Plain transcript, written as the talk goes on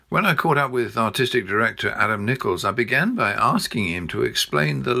When I caught up with artistic director Adam Nichols, I began by asking him to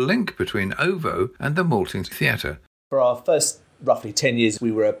explain the link between OVO and the Maltings Theatre. For our first roughly 10 years,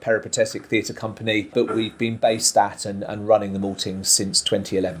 we were a peripatetic theatre company, but we've been based at and running the Maltings since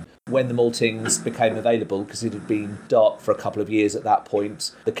 2011. When the Maltings became available, because it had been dark for a couple of years at that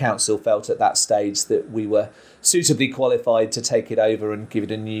point, the council felt at that stage that we were suitably qualified to take it over and give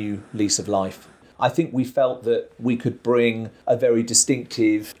it a new lease of life. I think we felt that we could bring a very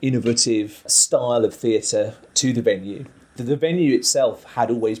distinctive, innovative style of theatre to the venue. The venue itself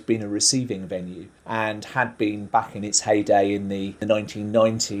had always been a receiving venue and had been, back in its heyday in the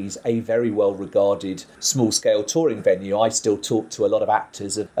 1990s, a very well-regarded small-scale touring venue. I still talk to a lot of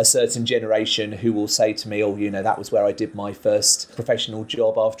actors of a certain generation who will say to me, that was where I did my first professional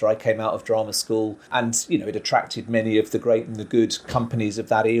job after I came out of drama school. And, it attracted many of the great and the good companies of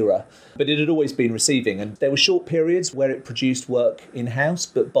that era. But it had always been receiving. And there were short periods where it produced work in-house,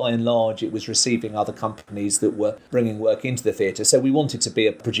 but by and large, it was receiving other companies that were bringing work into the theatre. So we wanted to be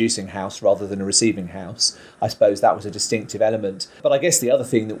a producing house rather than a receiving house. I suppose that was a distinctive element. But I guess the other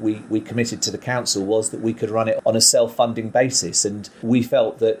thing that we committed to the council was that we could run it on a self-funding basis. And we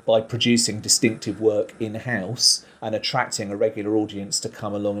felt that by producing distinctive work in-house and attracting a regular audience to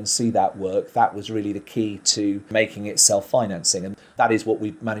come along and see that work, that was really the key to making it self-financing. And that is what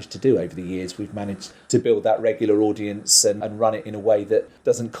we've managed to do over the years. We've managed to build that regular audience and run it in a way that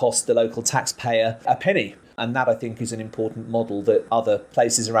doesn't cost the local taxpayer a penny. And that, I think, is an important model that other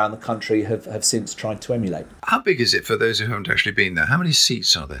places around the country have since tried to emulate. How big is it for those who haven't actually been there? How many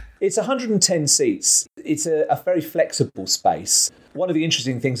seats are there? It's 110 seats. It's a very flexible space. One of the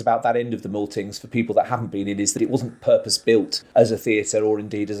interesting things about that end of the Maltings for people that haven't been in is that it wasn't purpose-built as a theatre or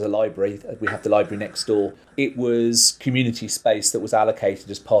indeed as a library. We have the library next door. It was community space that was allocated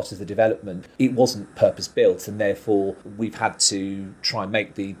as part of the development. It wasn't purpose-built, and therefore we've had to try and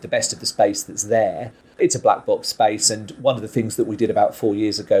make the best of the space that's there. It's a black box space, and one of the things that we did about 4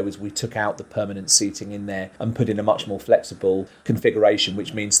 years ago is we took out the permanent seating in there and put in a much more flexible configuration,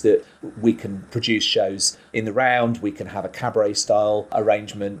 which means that we can produce shows in the round, we can have a cabaret style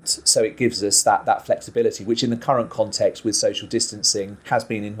arrangement, so it gives us that flexibility, which in the current context with social distancing has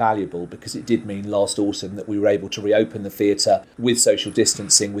been invaluable, because it did mean last autumn that we were able to reopen the theatre with social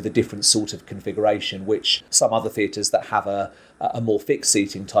distancing with a different sort of configuration, which some other theatres that have a more fixed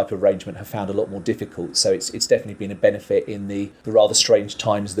seating type of arrangement have found a lot more difficult. So it's definitely been a benefit in the rather strange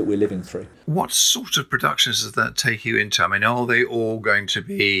times that we're living through. What sort of productions does that take you into? I mean, are they all going to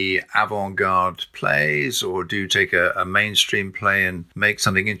be avant-garde plays, or do you take a mainstream play and make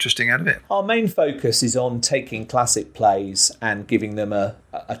something interesting out of it? Our main focus is on taking classic plays and giving them a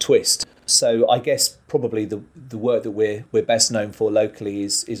twist. So I guess probably the work that we're best known for locally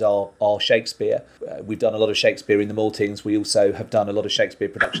is our Shakespeare. We've done a lot of Shakespeare in the Maltings. We also have done a lot of Shakespeare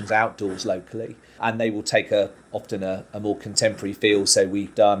productions outdoors locally, and they will take often a more contemporary feel. So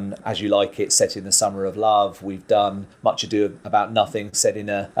we've done As You Like It, set in the summer of love. We've done Much Ado About Nothing, set in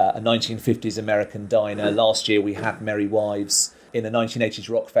a 1950s American diner. Last year we had Merry Wives. In the 1980s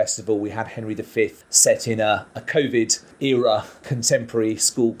Rock Festival, we had Henry V set in a COVID-era contemporary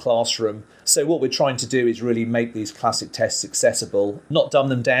school classroom. So what we're trying to do is really make these classic texts accessible, not dumb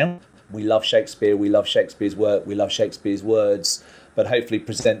them down. We love Shakespeare, we love Shakespeare's work, we love Shakespeare's words, but hopefully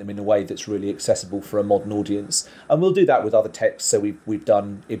present them in a way that's really accessible for a modern audience. And we'll do that with other texts. So we've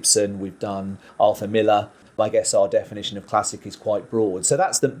done Ibsen, we've done Arthur Miller. I guess our definition of classic is quite broad. So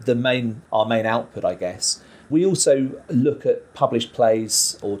that's our main output, I guess. We also look at published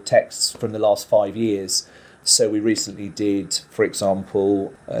plays or texts from the last 5 years. So we recently did, for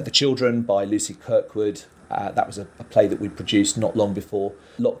example, The Children by Lucy Kirkwood. That was a play that we produced not long before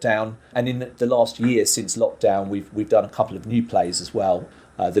lockdown. And in the last year since lockdown, we've done a couple of new plays as well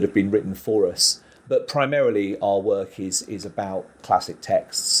that have been written for us. But primarily our work is about classic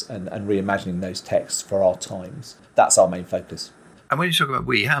texts and reimagining those texts for our times. That's our main focus. And when you talk about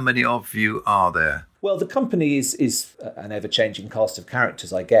we, how many of you are there? Well, the company is an ever-changing cast of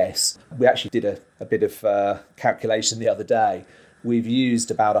characters, I guess. We actually did a bit of calculation the other day. We've used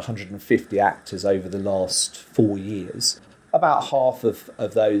about 150 actors over the last 4 years. About half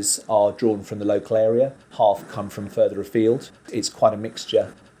of those are drawn from the local area, half come from further afield. It's quite a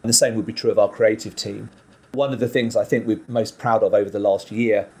mixture. And the same would be true of our creative team. One of the things I think we're most proud of over the last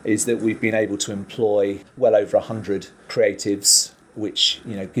year is that we've been able to employ well over 100 creatives, which,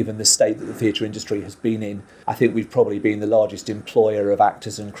 given the state that the theatre industry has been in, I think we've probably been the largest employer of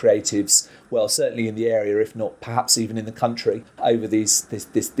actors and creatives, well, certainly in the area, if not perhaps even in the country, over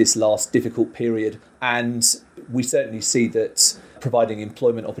this last difficult period. And we certainly see that providing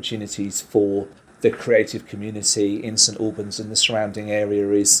employment opportunities for the creative community in St Albans and the surrounding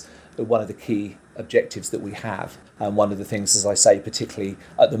area is one of the key objectives that we have, and one of the things, as I say, particularly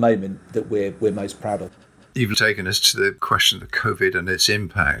at the moment, that we're most proud of. You've taken us to the question of COVID and its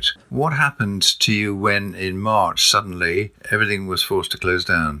impact. What happened to you when in March suddenly everything was forced to close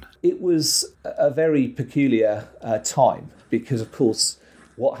down? It was a very peculiar time because, of course,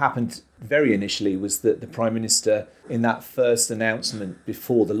 what happened very initially was that the Prime Minister, in that first announcement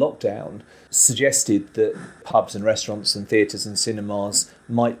before the lockdown, suggested that pubs and restaurants and theatres and cinemas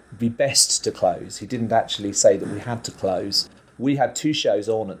might be best to close. He didn't actually say that we had to close. We had 2 shows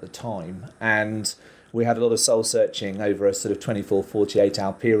on at the time, and we had a lot of soul searching over a sort of 24, 48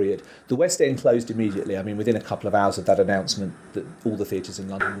 hour period. The West End closed immediately. I mean, within a couple of hours of that announcement that all the theatres in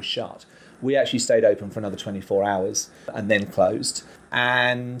London were shut. We actually stayed open for another 24 hours and then closed.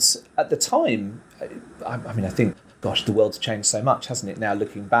 And at the time, I mean, I think, gosh, the world's changed so much, hasn't it, now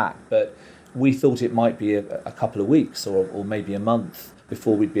looking back? But we thought it might be a couple of weeks or maybe a month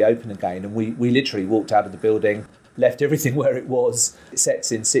before we'd be open again. And we literally walked out of the building, left everything where it was,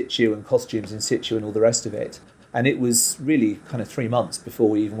 sets in situ and costumes in situ and all the rest of it. And it was really kind of 3 months before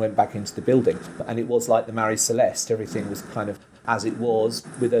we even went back into the building. And it was like the Marie Celeste. Everything was kind of as it was,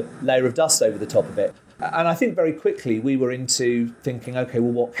 with a layer of dust over the top of it. And I think very quickly we were into thinking, OK,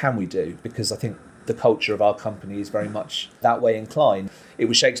 well, what can we do? Because I think the culture of our company is very much that way inclined. It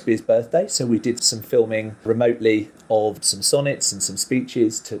was Shakespeare's birthday, so we did some filming remotely of some sonnets and some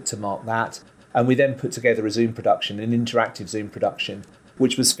speeches to mark that. And we then put together a Zoom production, an interactive Zoom production,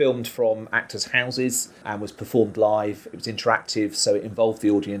 which was filmed from actors' houses and was performed live. It was interactive, so it involved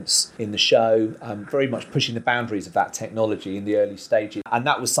the audience in the show, very much pushing the boundaries of that technology in the early stages. And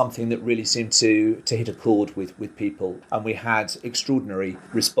that was something that really seemed to hit a chord with people. And we had extraordinary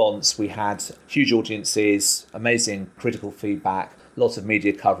response. We had huge audiences, amazing critical feedback, lots of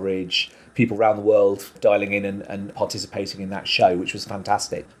media coverage, people around the world dialing in and participating in that show, which was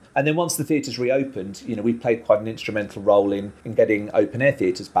fantastic. And then once the theatres reopened, we played quite an instrumental role in getting open-air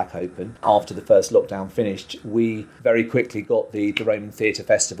theatres back open. After the first lockdown finished, we very quickly got the Roman Theatre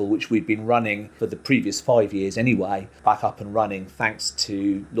Festival, which we'd been running for the previous 5 years anyway, back up and running, thanks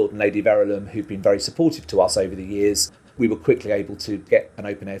to Lord and Lady Verulam, who've been very supportive to us over the years. We were quickly able to get an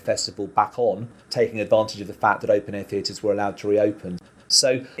open-air festival back on, taking advantage of the fact that open-air theatres were allowed to reopen.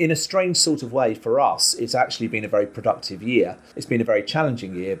 So in a strange sort of way for us, it's actually been a very productive year. It's been a very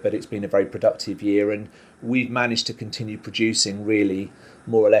challenging year, but it's been a very productive year. And we've managed to continue producing really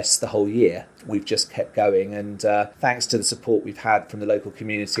more or less the whole year. We've just kept going. And thanks to the support we've had from the local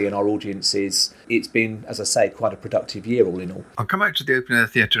community and our audiences, it's been, as I say, quite a productive year all in all. I'll come back to the open air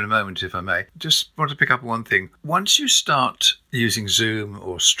theatre in a moment, if I may. Just want to pick up one thing. Once you start using Zoom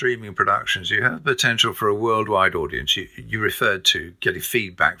or streaming productions, you have the potential for a worldwide audience. You referred to getting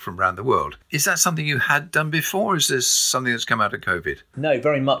feedback from around the world. Is that something you had done before, or is this something that's come out of COVID? No,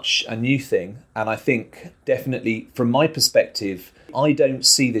 very much a new thing. And I think definitely from my perspective, I don't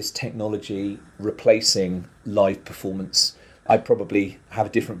see this technology replacing live performance. I probably have a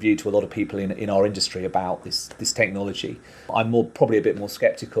different view to a lot of people in our industry about this technology. I'm probably a bit more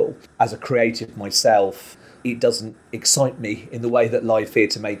sceptical. As a creative myself, it doesn't excite me in the way that live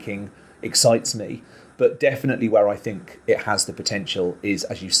theatre making excites me. But definitely where I think it has the potential is,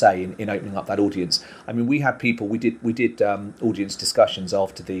 as you say, in opening up that audience. I mean, we had people, we did audience discussions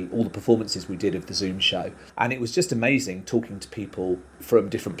after all the performances we did of the Zoom show. And it was just amazing talking to people from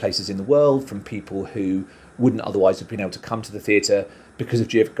different places in the world, from people who wouldn't otherwise have been able to come to the theatre because of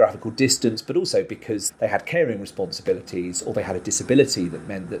geographical distance, but also because they had caring responsibilities or they had a disability that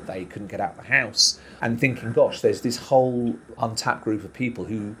meant that they couldn't get out of the house. And thinking, gosh, there's this whole untapped group of people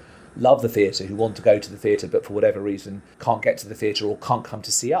who love the theatre, who want to go to the theatre, but for whatever reason can't get to the theatre or can't come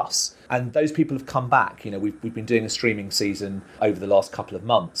to see us. And those people have come back. We've been doing a streaming season over the last couple of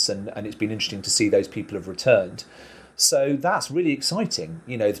months, and it's been interesting to see those people have returned. So that's really exciting,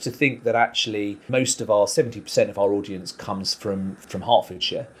 to think that actually most of our 70% of our audience comes from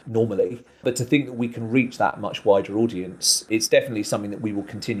Hertfordshire normally, but to think that we can reach that much wider audience, it's definitely something that we will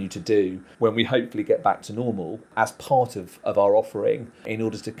continue to do when we hopefully get back to normal as part of our offering in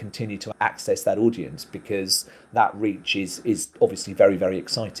order to continue to access that audience, because that reach is obviously very, very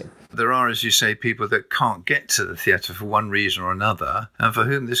exciting. There are, as you say, people that can't get to the theatre for one reason or another, and for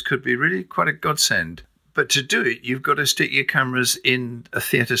whom this could be really quite a godsend. But to do it, you've got to stick your cameras in a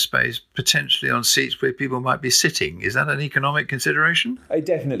theatre space, potentially on seats where people might be sitting. Is that an economic consideration? It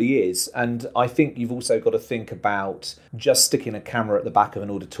definitely is. And I think you've also got to think about just sticking a camera at the back of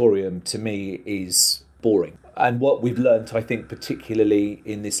an auditorium, to me, is boring. And what we've learnt, I think, particularly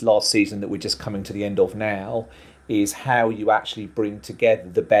in this last season that we're just coming to the end of now, is how you actually bring together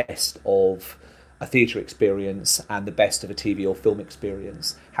the best of a theatre experience and the best of a TV or film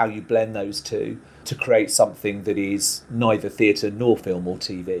experience, how you blend those two to create something that is neither theatre nor film or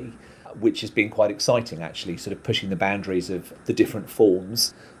TV, which has been quite exciting, actually, sort of pushing the boundaries of the different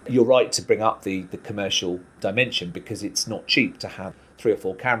forms. You're right to bring up the commercial dimension, because it's not cheap to have 3 or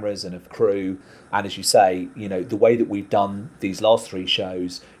 4 cameras and a crew. And as you say, the way that we've done these last 3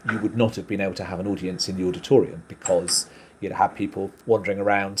 shows, you would not have been able to have an audience in the auditorium, because you'd have people wandering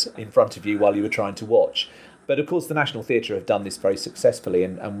around in front of you while you were trying to watch. But of course, the National Theatre have done this very successfully,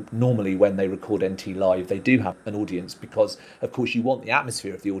 and normally when they record NT Live, they do have an audience, because, of course, you want the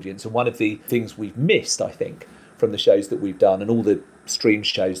atmosphere of the audience. And one of the things we've missed, I think, from the shows that we've done and all the stream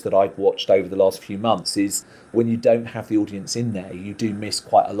shows that I've watched over the last few months, is when you don't have the audience in there, you do miss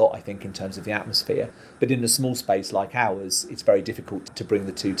quite a lot, I think, in terms of the atmosphere. But in a small space like ours, it's very difficult to bring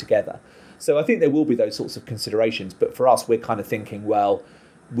the two together. So I think there will be those sorts of considerations. But for us, we're kind of thinking, well,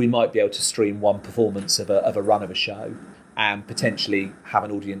 we might be able to stream one performance of a run of a show and potentially have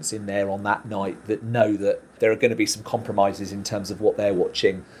an audience in there on that night that know that there are going to be some compromises in terms of what they're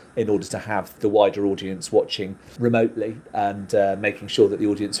watching, in order to have the wider audience watching remotely, and making sure that the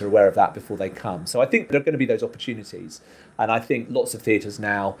audience are aware of that before they come. So I think there are going to be those opportunities. And I think lots of theatres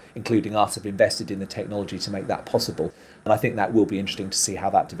now, including us, have invested in the technology to make that possible. And I think that will be interesting to see how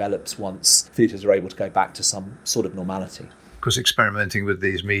that develops once theatres are able to go back to some sort of normality. Because experimenting with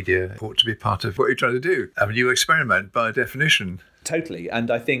these media ought to be part of what you're trying to do. I mean, you experiment by definition. Totally.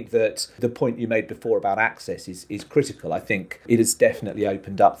 And I think that the point you made before about access is critical. I think it has definitely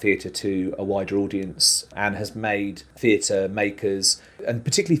opened up theatre to a wider audience and has made theatre makers, and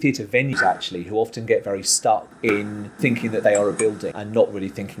particularly theatre venues actually, who often get very stuck in thinking that they are a building and not really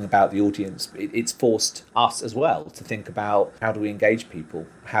thinking about the audience. It's forced us as well to think about, how do we engage people?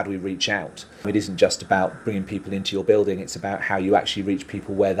 How do we reach out? It isn't just about bringing people into your building, it's about how you actually reach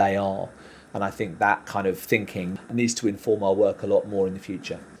people where they are. And I think that kind of thinking needs to inform our work a lot more in the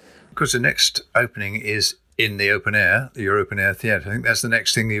future. Because the next opening is in the open air, your open air theatre. I think that's the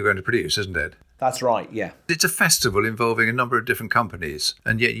next thing you're going to produce, isn't it? That's right, yeah. It's a festival involving a number of different companies,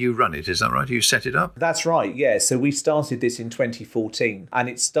 and yet you run it, is that right? You set it up? That's right, yeah. So we started this in 2014, and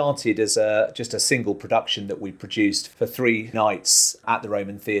it started as just a single production that we produced for 3 nights at the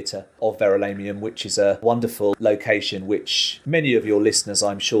Roman Theatre of Verulamium, which is a wonderful location which many of your listeners,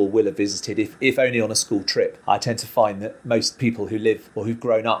 I'm sure, will have visited, if only on a school trip. I tend to find that most people who live or who've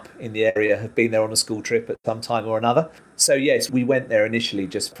grown up in the area have been there on a school trip at some time or another. So yes, we went there initially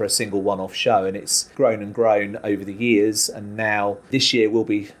just for a single one-off show, and it's grown and grown over the years, and now this year will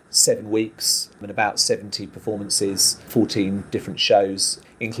be 7 weeks and about 70 performances, 14 different shows,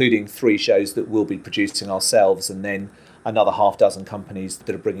 including 3 shows that we'll be producing ourselves, and then another half dozen companies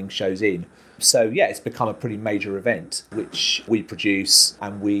that are bringing shows in. So yeah, it's become a pretty major event, which we produce,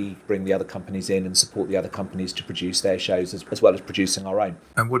 and we bring the other companies in and support the other companies to produce their shows, as well as producing our own.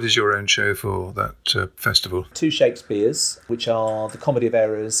 And what is your own show for that festival? 2 Shakespeares, which are The Comedy of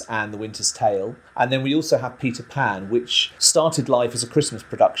Errors and The Winter's Tale. And then we also have Peter Pan, which started life as a Christmas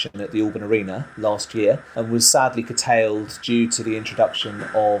production at the Alban Arena last year and was sadly curtailed due to the introduction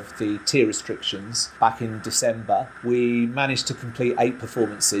of the tier restrictions back in December. We managed to complete 8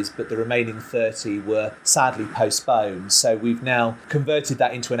 performances, but the remaining 30 were sadly postponed. So we've now converted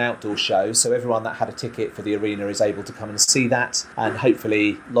that into an outdoor show. So everyone that had a ticket for the arena is able to come and see that. And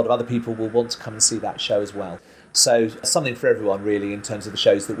hopefully a lot of other people will want to come and see that show as well. So something for everyone really in terms of the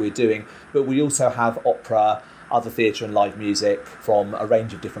shows that we're doing. But we also have opera, other theatre and live music from a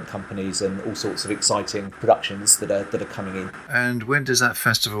range of different companies and all sorts of exciting productions that are coming in. And when does that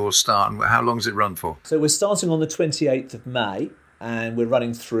festival start and how long does it run for? So we're starting on the 28th of May and we're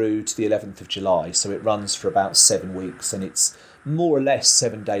running through to the 11th of July. So it runs for about 7 weeks and it's more or less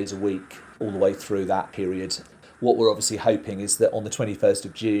 7 days a week all the way through that period. What we're obviously hoping is that on the 21st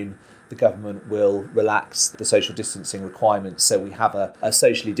of June, the government will relax the social distancing requirements. So we have a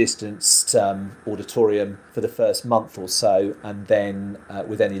socially distanced auditorium for the first month or so, and then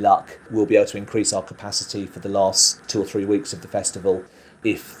with any luck, we'll be able to increase our capacity for the last 2 or 3 weeks of the festival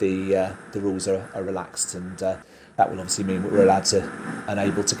if the rules are relaxed. And that will obviously mean we're allowed to and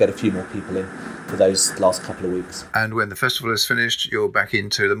able to get a few more people in for those last couple of weeks. And when the festival is finished, you're back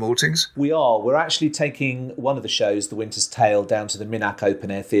into the Maltings? We are. We're actually taking one of the shows, The Winter's Tale, down to the Minack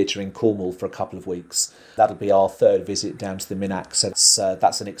Open Air Theatre in Cornwall for a couple of weeks. That'll be our 3rd visit down to the Minack, so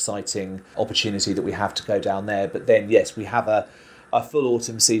that's an exciting opportunity that we have to go down there. But then, yes, we have a full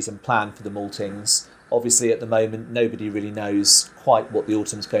autumn season planned for the Maltings. Obviously, at the moment, nobody really knows quite what the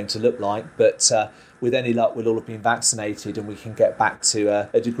autumn's going to look like, but with any luck, we'll all have been vaccinated and we can get back to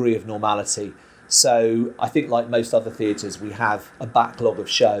a degree of normality. So I think, like most other theatres, we have a backlog of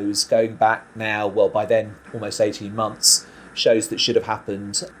shows going back now, well, by then, almost 18 months, shows that should have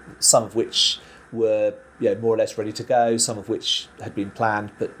happened, some of which were more or less ready to go, some of which had been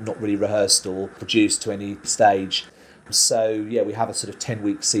planned but not really rehearsed or produced to any stage. So we have a sort of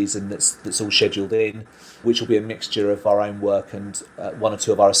 10-week season that's all scheduled in, which will be a mixture of our own work and one or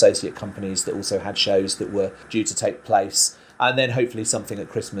two of our associate companies that also had shows that were due to take place. And then hopefully something at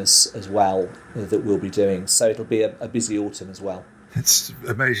Christmas as well that we'll be doing. So it'll be a busy autumn as well. It's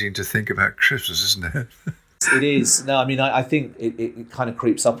amazing to think about Christmas, isn't it? It is. No, I mean, I think it kind of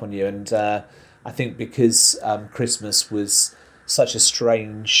creeps up on you. And I think because Christmas was such a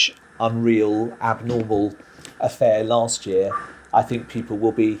strange, unreal, abnormal affair last year, I think people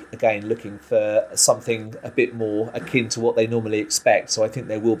will be, again, looking for something a bit more akin to what they normally expect. So I think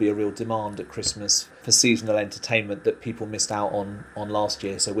there will be a real demand at Christmas for seasonal entertainment that people missed out on last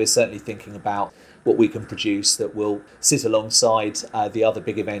year. So we're certainly thinking about what we can produce that will sit alongside the other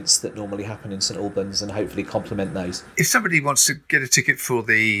big events that normally happen in St Albans and hopefully complement those. If somebody wants to get a ticket for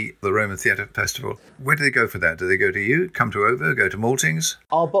the Roman Theatre Festival, where do they go for that? Do they go to you, come to Over, go to Maltings?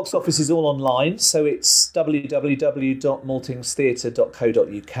 Our box office is all online, so it's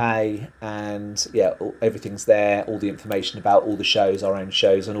www.maltingstheatre.co.uk, and everything's there, all the information about all the shows, our own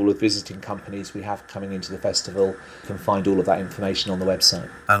shows, and all of the visiting companies we have coming into the festival. You can find all of that information on the website.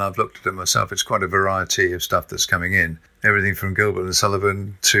 And I've looked at it myself. It's quite a variety of stuff that's coming in. Everything from Gilbert and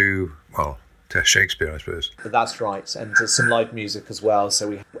Sullivan to Shakespeare, I suppose. That's right, and some live music as well.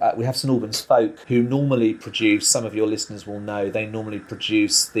 So we have St Albans Folk, who normally produce, some of your listeners will know, they normally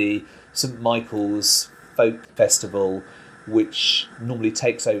produce the St Michael's Folk Festival, which normally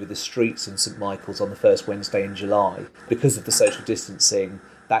takes over the streets in St Michael's on the first Wednesday in July. Because of the social distancing,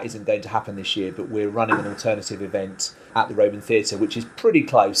 that isn't going to happen this year, but we're running an alternative event at the Roman Theatre, which is pretty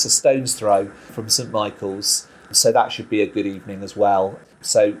close, a stone's throw from St Michael's. So that should be a good evening as well.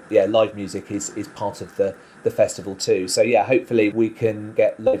 So live music is part of the festival too. So hopefully we can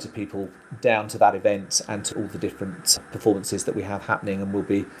get loads of people down to that event and to all the different performances that we have happening, and we'll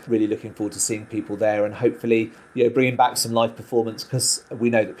be really looking forward to seeing people there and hopefully bringing back some live performance, because we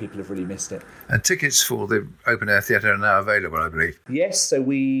know that people have really missed it. And tickets for the open air theatre are now available, I believe. Yes, so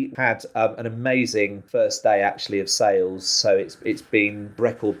we had an amazing first day actually of sales, so it's been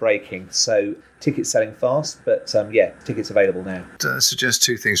record breaking. So tickets selling fast, but tickets available now. That suggests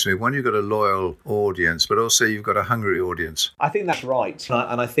two things to me. One, you've got a loyal audience, but also you've got a hungry audience. I think that's right.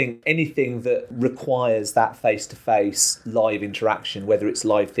 And I think anything that requires that face-to-face live interaction, whether it's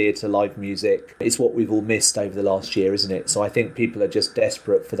live theatre, live music, it's what we've all missed over the last year, isn't it? So I think people are just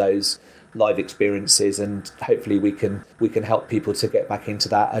desperate for those live experiences, and hopefully we can help people to get back into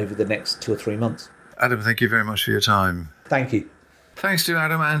that over the next 2 or 3 months. Adam, thank you very much for your time. Thank you. Thanks to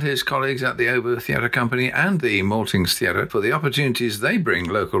Adam and his colleagues at the Ober Theatre Company and the Maltings Theatre for the opportunities they bring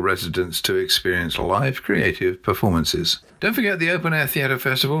local residents to experience live creative performances. Don't forget the Open Air Theatre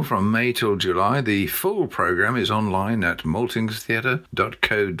Festival from May till July. The full programme is online at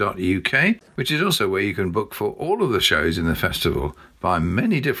maltingstheatre.co.uk, which is also where you can book for all of the shows in the festival by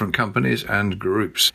many different companies and groups.